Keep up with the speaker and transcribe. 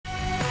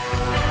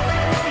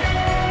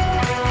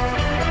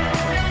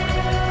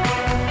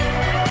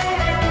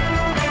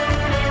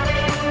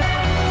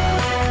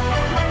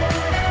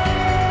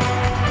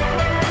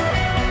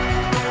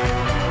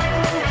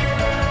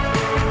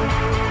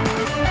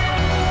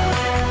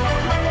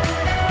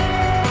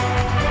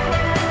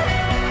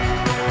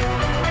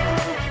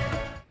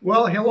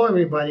Well, hello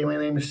everybody, my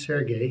name is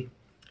Sergey,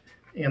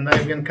 and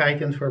I've been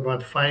kiting for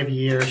about 5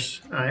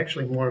 years,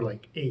 actually more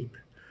like 8.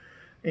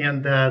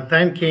 And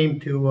time came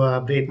to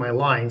update my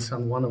lines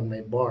on one of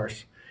my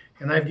bars,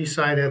 and I've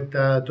decided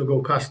to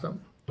go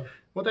custom.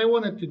 What I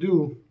wanted to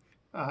do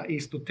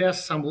is to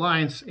test some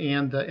lines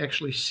and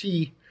actually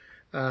see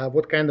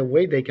what kind of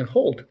weight they can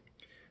hold.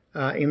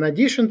 In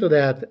addition to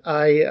that,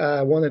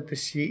 I wanted to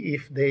see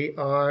if they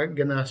are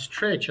gonna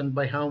stretch and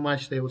by how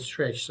much they would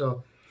stretch.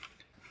 So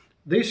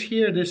these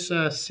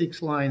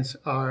 6 lines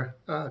are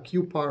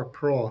Q-Power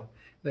Pro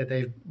that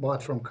I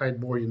bought from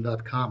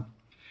kiteboarding.com.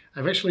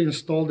 I've actually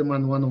installed them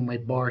on one of my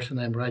bars and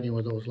I'm riding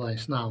with those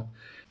lines now.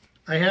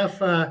 I have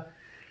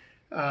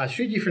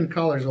 3 different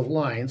colors of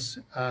lines.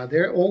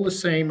 They're all the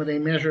same. They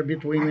measure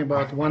between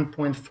about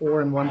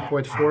 1.4 and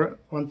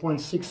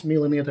 1.6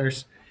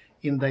 millimeters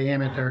in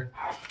diameter.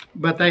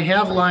 But I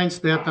have lines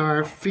that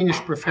are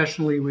finished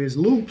professionally with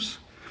loops,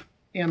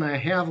 and I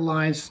have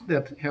lines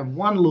that have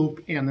one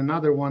loop and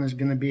another one is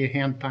going to be a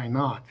hand tie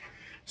knot.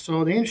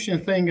 So the interesting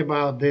thing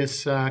about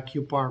this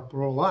Q-Power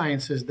Pro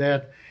lines is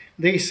that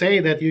they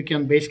say that you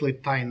can basically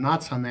tie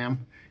knots on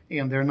them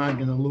and they're not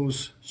going to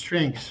lose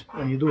strength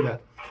when you do that.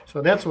 So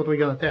that's what we're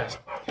going to test.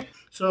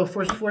 So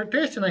for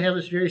testing, I have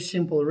this very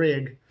simple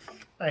rig.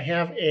 I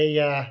have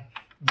a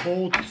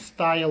boat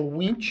style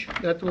winch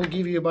that will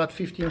give you about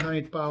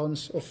 1,500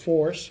 pounds of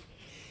force.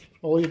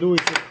 All you do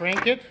is you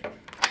crank it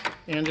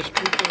and just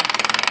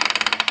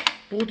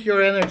put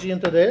your energy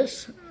into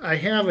this. I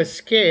have a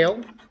scale.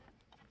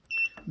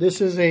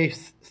 This is a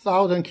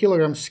 1,000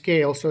 kilogram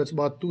scale, so it's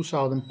about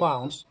 2,000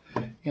 pounds.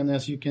 And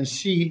as you can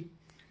see,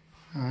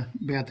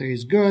 battery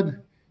is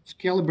good. It's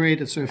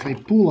calibrated, so if I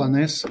pull on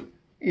this,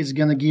 it's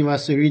gonna give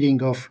us a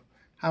reading of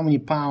how many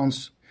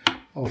pounds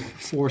of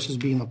force is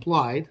being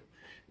applied.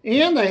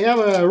 And I have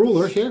a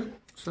ruler here,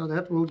 so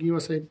that will give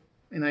us an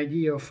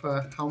idea of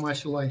how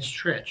much the lines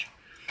stretch.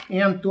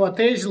 And to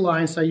attach the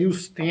lines, I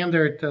use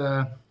standard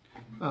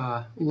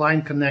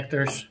line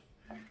connectors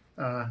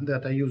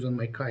that I use on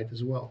my kite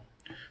as well.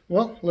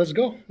 Well, let's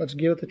go. Let's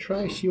give it a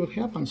try, see what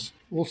happens.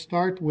 We'll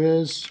start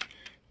with,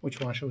 which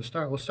one should we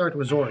start? We'll start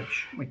with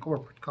orange. My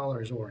corporate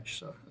color is orange,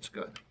 so that's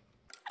good.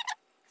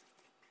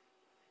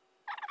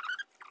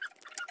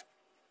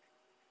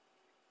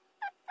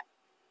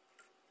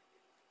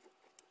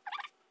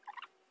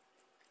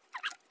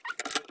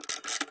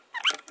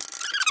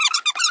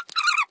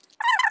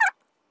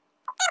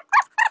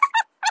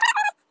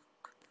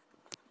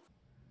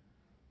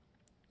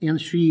 And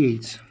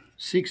 3/8,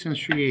 6 and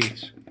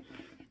 3/8,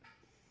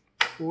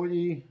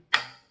 40,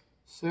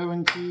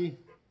 70,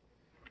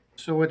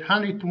 so at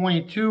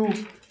 122,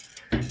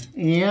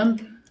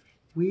 and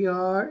we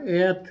are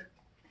at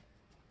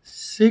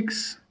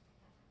 6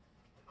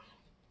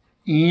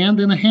 and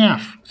a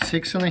half,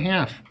 6 and a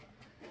half,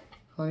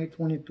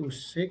 122,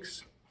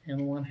 6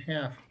 and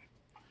 1/2,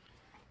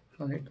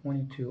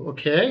 122.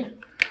 Okay,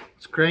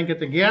 let's crank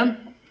it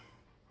again.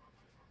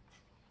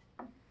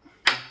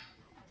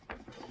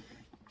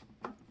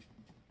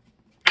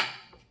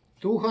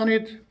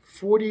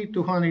 240,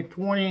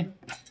 220,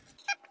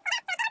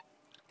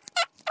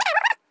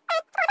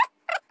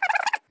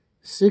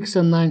 6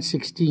 and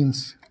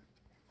 9/16.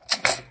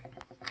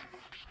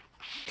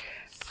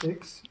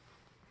 6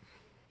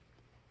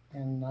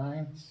 and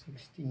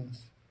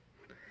 9/16.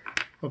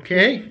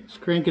 Okay, let's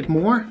crank it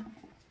more.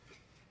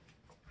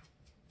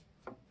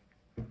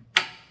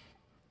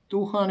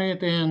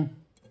 200 and,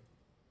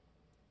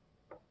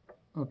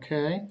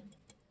 okay.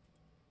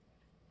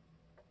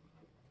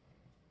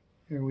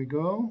 Here we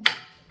go.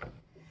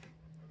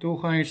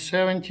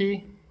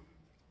 270,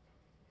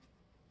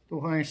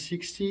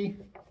 260.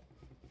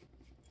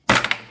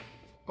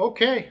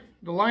 Okay,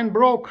 the line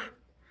broke.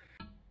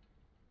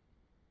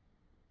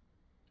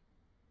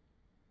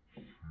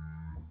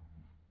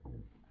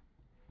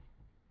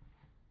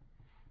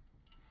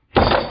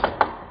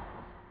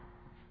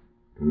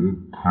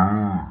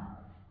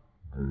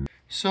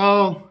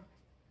 So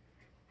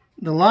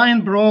the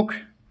line broke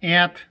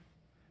at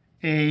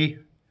a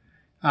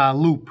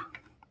loop.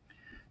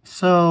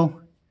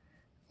 So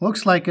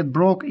looks like it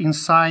broke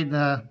inside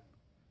the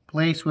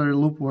place where the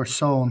loop was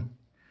sewn.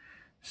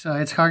 So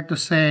it's hard to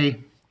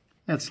say.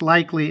 It's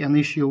likely an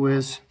issue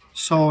with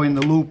sewing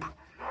the loop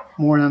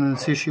more than an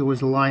issue with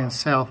the line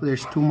itself.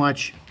 There's too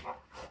much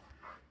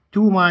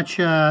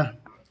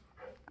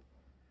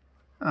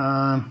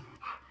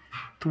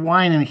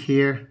twine in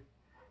here,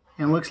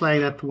 and it looks like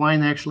that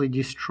twine actually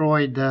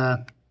destroyed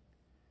the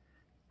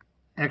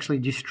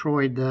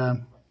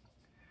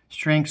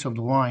strength of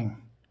the line.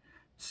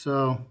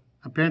 So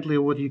apparently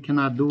what you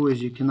cannot do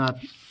is you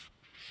cannot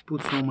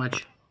put so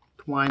much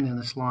twine in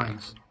the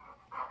lines.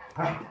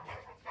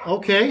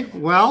 Okay,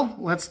 well,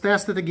 let's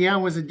test it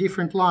again with a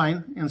different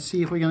line and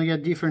see if we're going to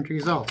get different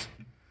results.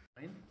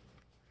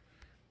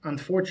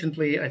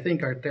 Unfortunately, I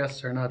think our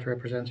tests are not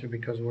representative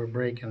because we're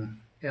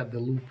breaking at the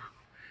loop.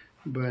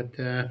 But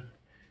I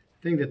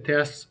think the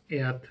tests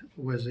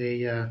with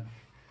a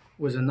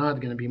with a knot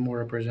going to be more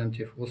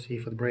representative. We'll see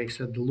if it breaks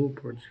at the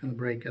loop or it's going to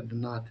break at the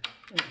knot.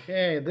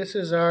 Okay, this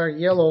is our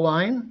yellow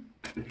line,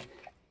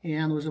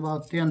 and with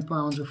about 10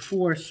 pounds of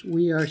force,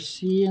 we are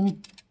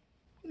seeing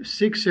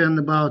 6 and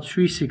about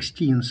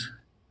 3/16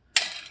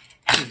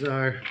 is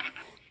our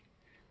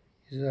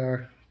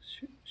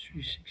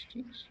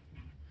 3/16.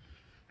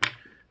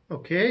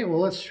 Okay,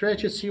 well, let's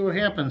stretch it, see what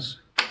happens.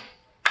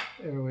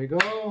 There we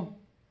go.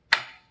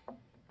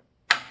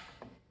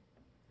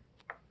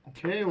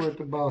 Okay, we're at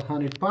about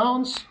 100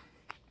 pounds.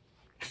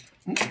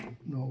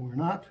 No, we're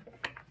not.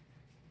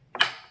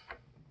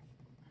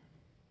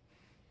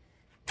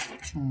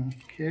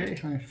 Okay,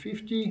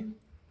 150.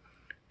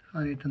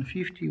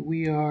 150,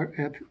 we are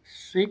at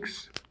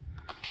 6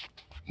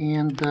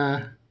 and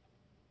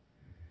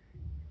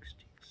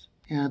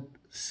at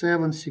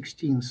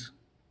 7/16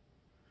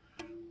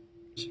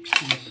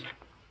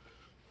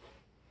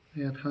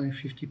 at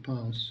 150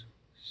 pounds.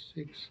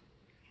 6,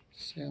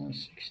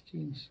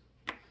 7/16.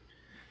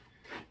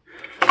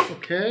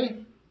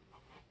 Okay,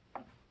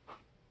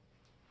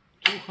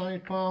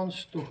 200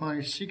 pounds,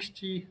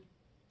 260.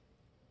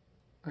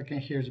 I can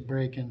hear it's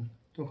breaking.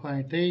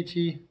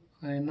 280,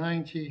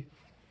 190,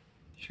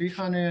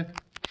 300.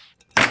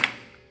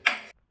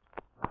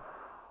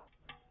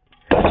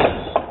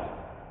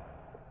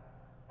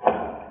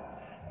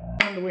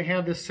 And we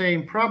had the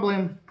same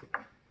problem.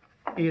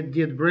 It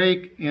did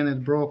break, and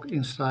it broke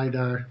inside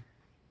our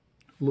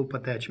loop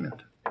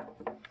attachment.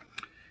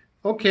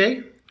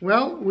 Okay,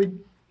 well,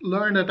 we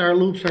learned that our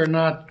loops are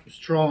not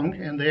strong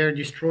and they're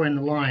destroying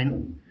the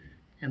line,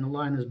 and the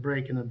line is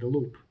breaking at the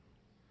loop.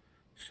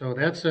 So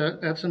that's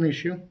an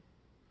issue,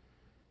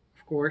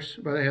 of course,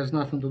 but it has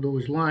nothing to do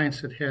with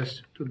lines. It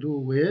has to do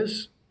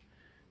with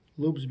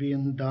loops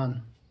being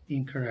done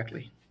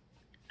incorrectly.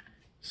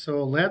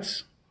 So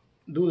let's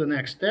do the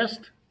next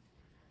test.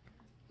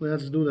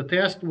 Let's do the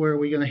test where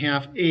we're going to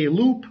have a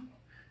loop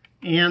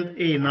and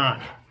a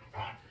knot.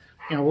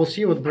 And we'll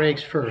see what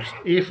breaks first.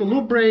 If a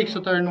loop breaks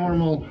at our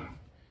normal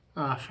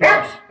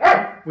force,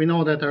 we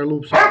know that our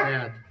loops are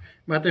bad.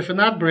 But if a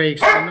knot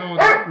breaks, we know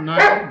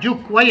that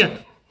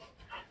quiet.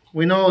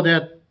 We know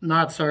that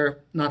knots are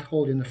not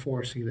holding the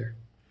force either.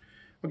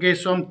 Okay,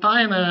 so I'm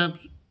tying a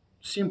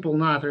simple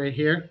knot right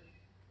here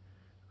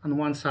on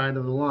one side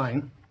of the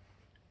line.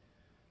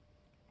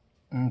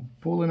 I'm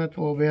pulling it a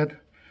little bit.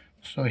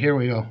 So here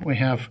we go. We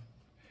have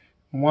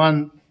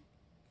one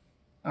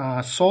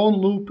sewn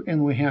loop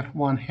and we have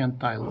one hand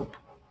tie loop.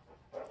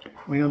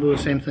 We're going to do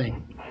the same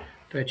thing.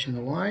 Touching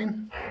the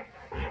line.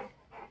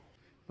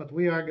 But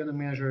we are going to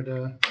measure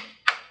the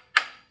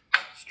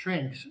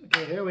strength.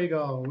 Okay, here we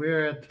go.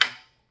 We're at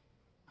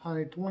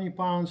 120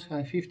 pounds,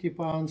 150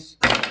 pounds.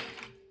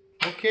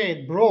 Okay,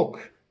 it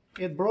broke.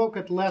 It broke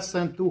at less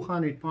than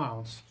 200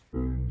 pounds.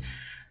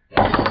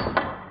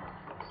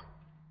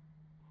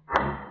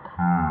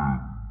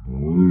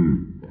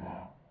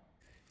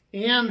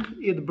 And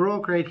it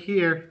broke right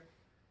here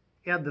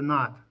at the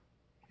knot.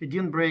 It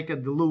didn't break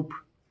at the loop.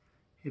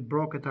 It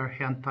broke at our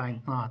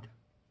hand-tied knot.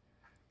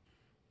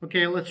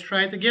 Okay, let's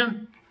try it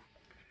again.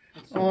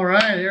 All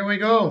right, here we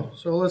go.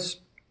 So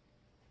let's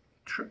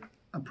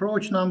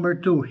approach number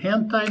 2.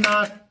 Hand-tie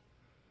knot,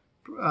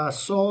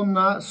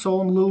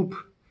 sewn loop.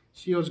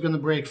 See what's going to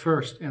break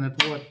first and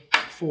at what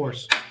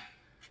force.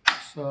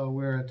 So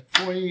we're at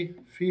 40,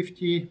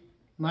 50,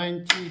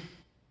 90,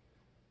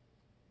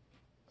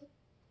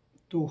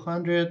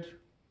 200,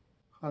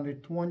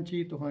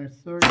 120,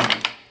 230.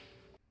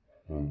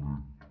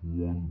 120,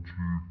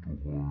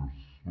 230.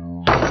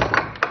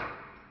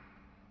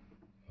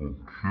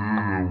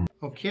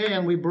 Okay,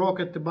 and we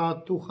broke at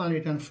about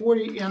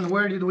 240. And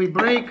where did we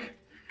break?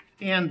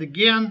 And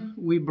again,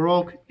 we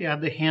broke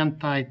at the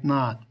hand-tied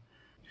knot.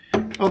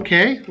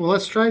 Okay, well,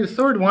 let's try the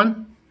third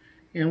one.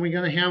 And we're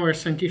going to have our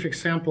scientific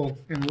sample,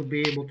 and we'll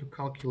be able to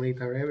calculate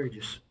our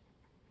averages.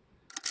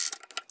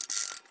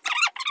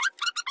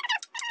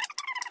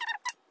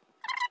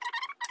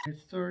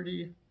 It's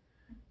 30,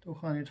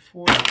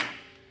 240.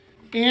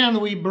 And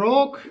we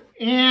broke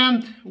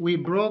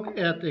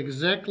at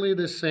exactly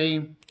the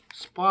same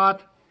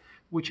spot,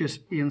 which is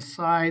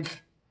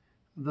inside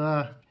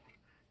the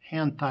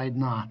hand-tied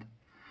knot.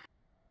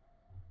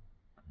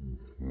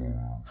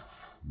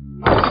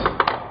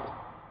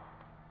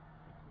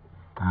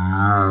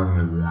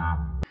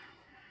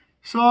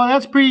 So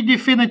that's pretty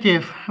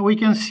definitive. We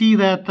can see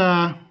that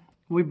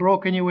we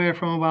broke anywhere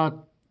from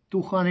about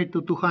 200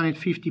 to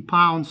 250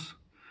 pounds,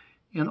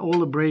 and all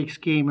the breaks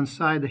came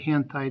inside the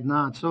hand-tied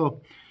knot.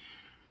 So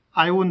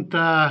I wouldn't,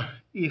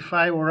 if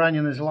I were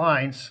running these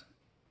lines,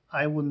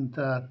 I wouldn't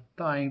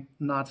tie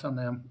knots on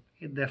them.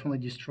 It definitely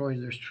destroys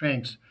their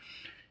strengths.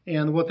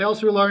 And what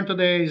else we learned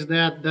today is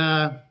that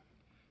the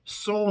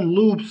sewn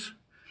loops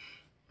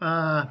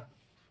are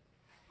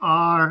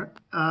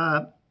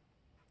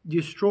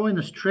destroying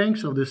the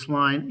strengths of this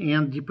line,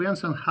 and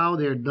depends on how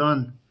they're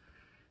done.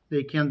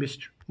 They can be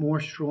more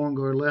strong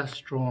or less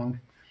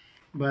strong,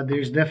 but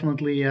there's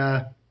definitely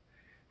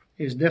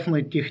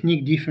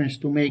technique difference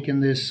to making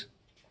this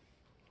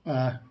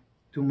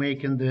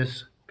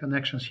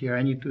connections here.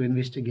 I need to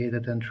investigate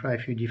it and try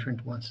a few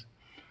different ones.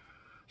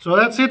 So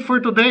that's it for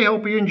today.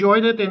 Hope you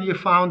enjoyed it and you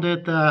found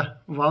it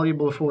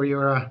valuable for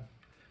your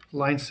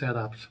line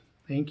setups.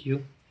 Thank you.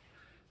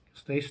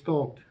 Stay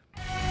stoked.